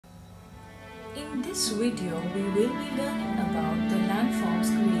In this video, we will be learning about the landforms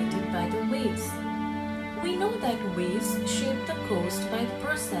created by the waves. We know that waves shape the coast by the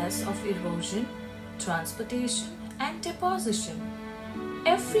process of erosion, transportation, and deposition.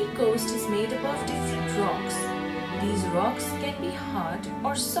 Every coast is made up of different rocks. These rocks can be hard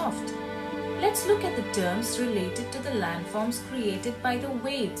or soft. Let's look at the terms related to the landforms created by the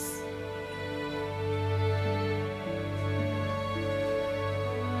waves.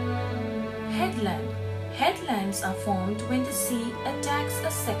 Headland. Headlands are formed when the sea attacks a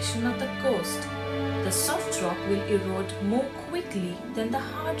section of the coast. The soft rock will erode more quickly than the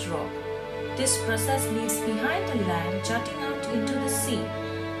hard rock. This process leaves behind a land jutting out into the sea.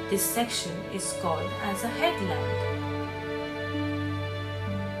 This section is called as a headland.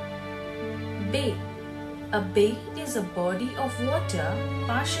 Bay. A bay is a body of water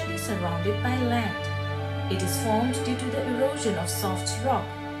partially surrounded by land. It is formed due to the erosion of soft rock.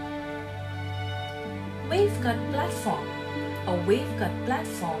 Wave-cut platform. A wave-cut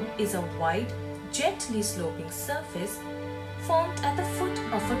platform is a wide, gently sloping surface formed at the foot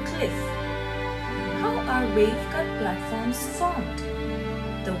of a cliff. How are wave-cut platforms formed?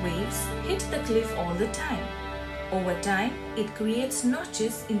 The waves hit the cliff all the time. Over time, it creates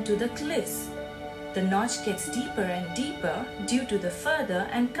notches into the cliffs. The notch gets deeper and deeper due to the further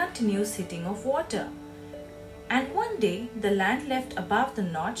and continuous hitting of water. And one day, the land left above the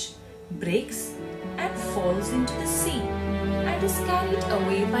notch breaks and falls into the sea and is carried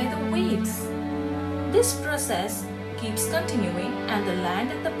away by the waves. This process keeps continuing and the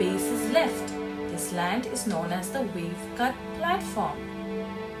land at the base is left. This land is known as the wave-cut platform.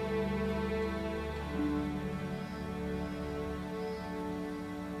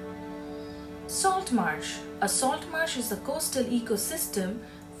 Salt marsh. A salt marsh is a coastal ecosystem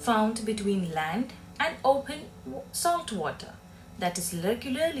found between land and open salt water that is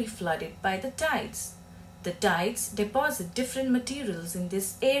regularly flooded by the tides. The tides deposit different materials in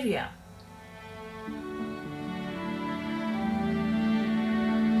this area.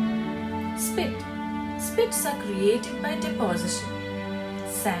 Spit. Spits are created by deposition.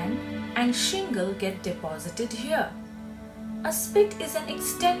 Sand and shingle get deposited here. A spit is an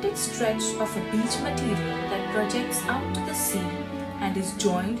extended stretch of a beach material that projects out to the sea and is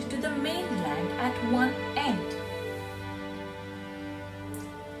joined to the mainland at one end.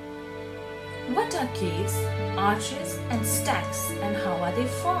 What are caves, arches, and stacks, and how are they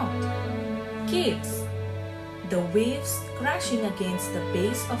formed? Caves. The waves crashing against the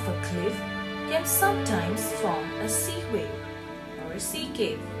base of a cliff can sometimes form a sea wave or a sea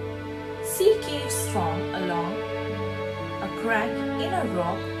cave. Sea caves form along a crack in a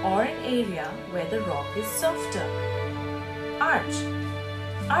rock or an area where the rock is softer. Arch.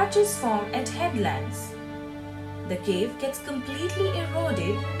 Arches form at headlands. The cave gets completely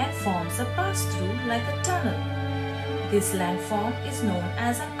eroded and forms a pass-through like a tunnel. This landform is known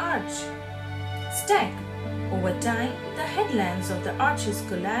as an arch. Stack. Over time, the headlands of the arches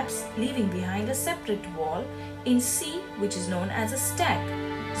collapse, leaving behind a separate wall in sea, which is known as a stack.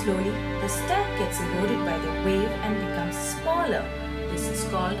 Slowly, the stack gets eroded by the wave and becomes smaller. This is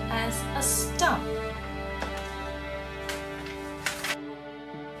called as a stump.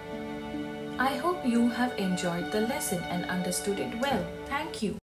 I hope you have enjoyed the lesson and understood it well. Thank you.